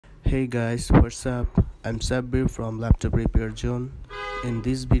Hey guys, what's up? I'm Sabir from Laptop Repair Zone. In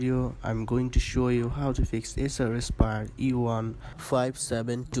this video, I'm going to show you how to fix Acer Aspire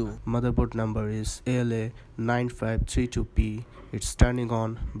E1-572. Motherboard number is LA-9532P. It's turning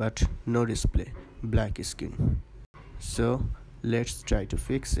on but no display, black screen. So let's try to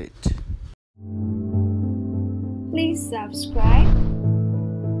fix it. Please subscribe.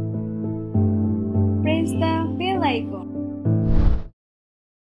 Press the bell icon.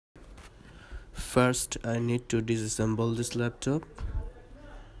 First, I need to disassemble this laptop.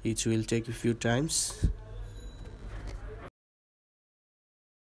 It will take a few times.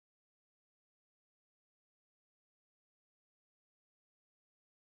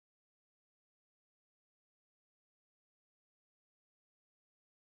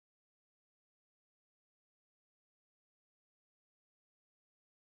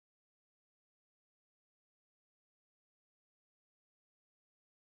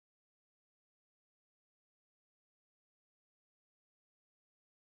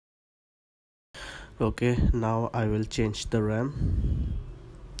 Okay, now I will change the RAM.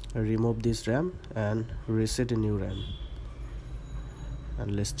 Remove this RAM and reset a new RAM.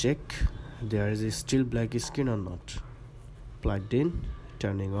 And let's check there is still black screen or not. Plugged in,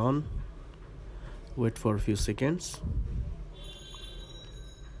 turning on. Wait for a few seconds.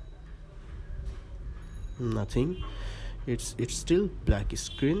 Nothing. It's still black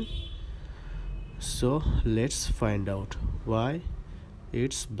screen. So let's find out why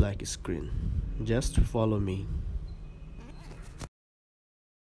it's black screen. Just follow me.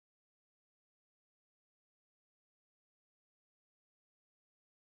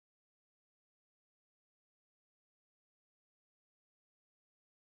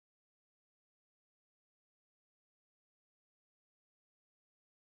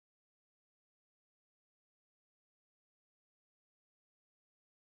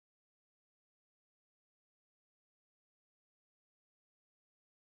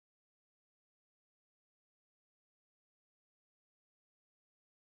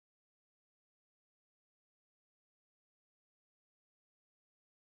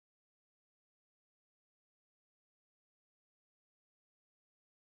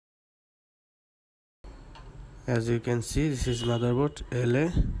 As you can see, this is motherboard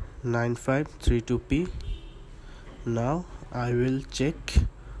LA-9532P. Now I will check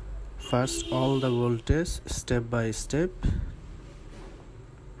first all the voltage step by step.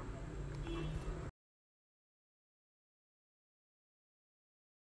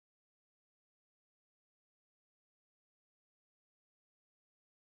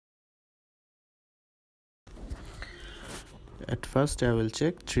 At first I will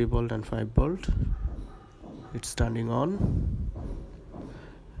check 3 volt and 5 volt. It's turning on.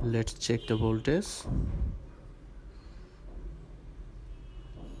 Let's check the voltage.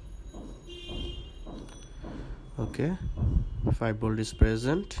 Okay, 5 volt is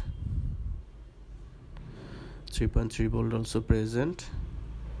present. 3.3 volt also present.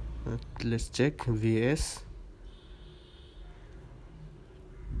 Let's check VS.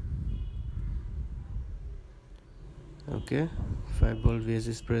 Okay, 5 volt VS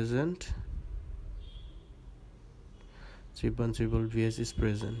is present. 3.3 volt VS is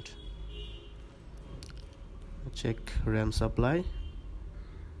present. Check RAM supply.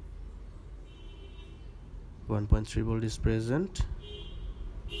 1.3 volt is present.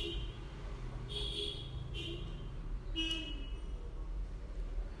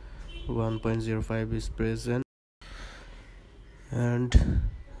 .05 is present, and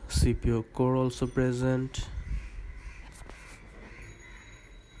CPU core also present.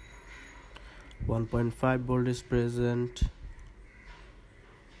 1.5 volt is present.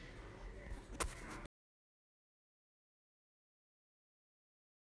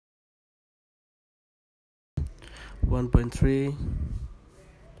 .3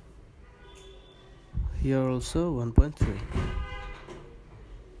 here also 1.3.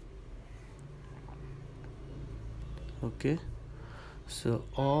 Okay, so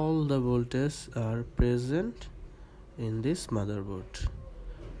all the voltages are present in this motherboard.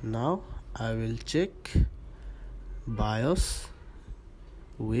 Now I will check BIOS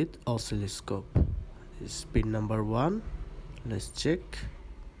with oscilloscope. This is pin number 1. Let's check.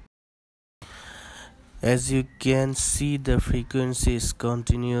 As you can see, the frequency is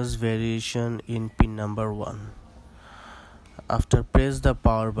continuous variation in pin number 1. After press the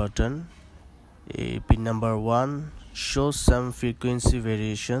power button, pin number 1 shows some frequency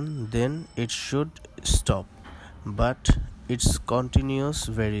variation, then it should stop, but it's continuous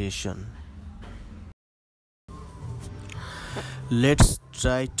variation. Let's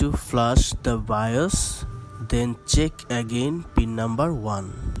try to flash the BIOS, then check again pin number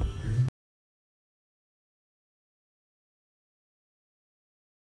 1.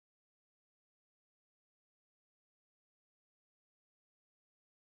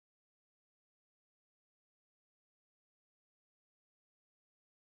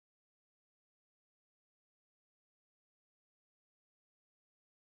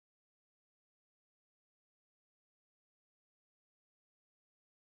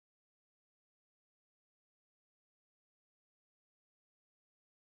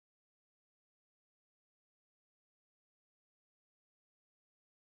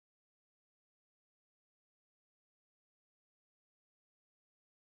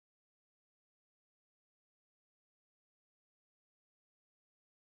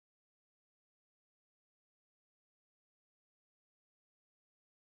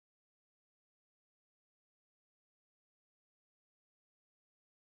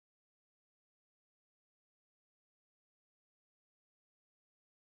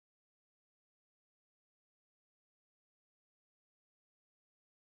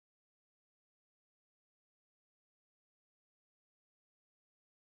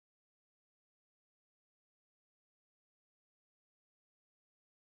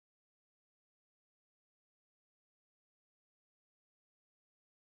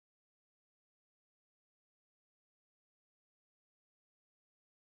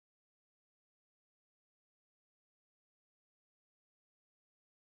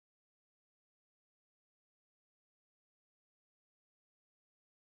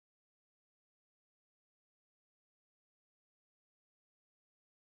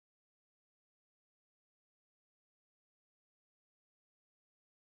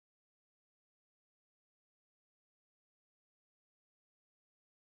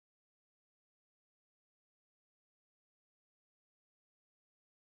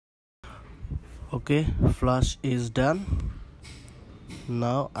 Okay, flush is done.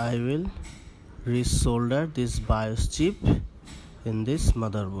 Now I will resolder this BIOS chip in this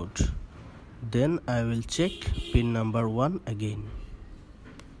motherboard. Then I will check pin number 1 again.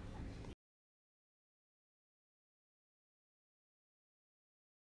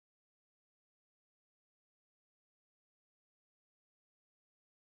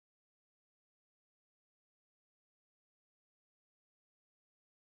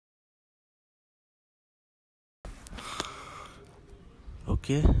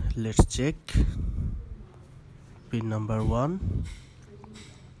 Okay, let's check pin number 1.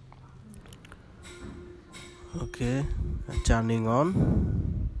 Okay, turning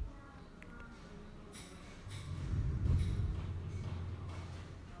on.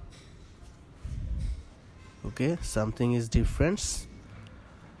 Okay, something is different.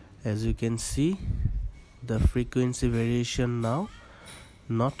 As you can see, the frequency variation now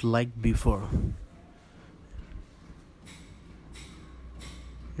not like before.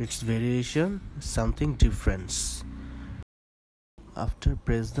 Its variation something different. After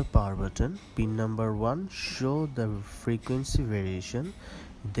press the power button, pin number 1 show the frequency variation,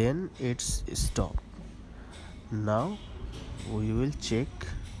 then it's stop. Now we will check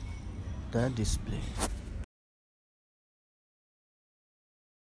the display.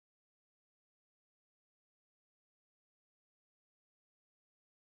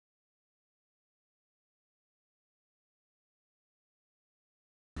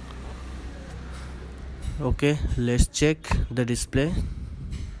 Okay, let's check the display.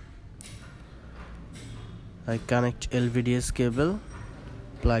 I connect LVDS cable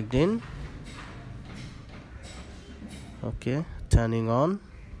plugged in. Okay, turning on.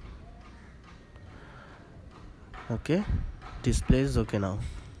 Okay, display is okay now.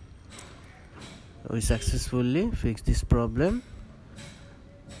 We successfully fixed this problem.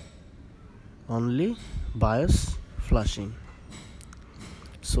 Only BIOS flushing.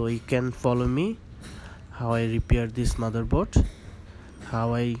 So you can follow me how I repair this motherboard,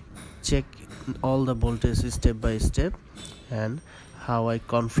 how I check all the voltages step by step, and how I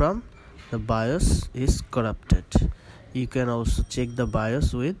confirm the BIOS is corrupted. You can also check the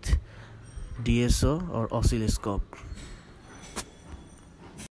BIOS with DSO or oscilloscope.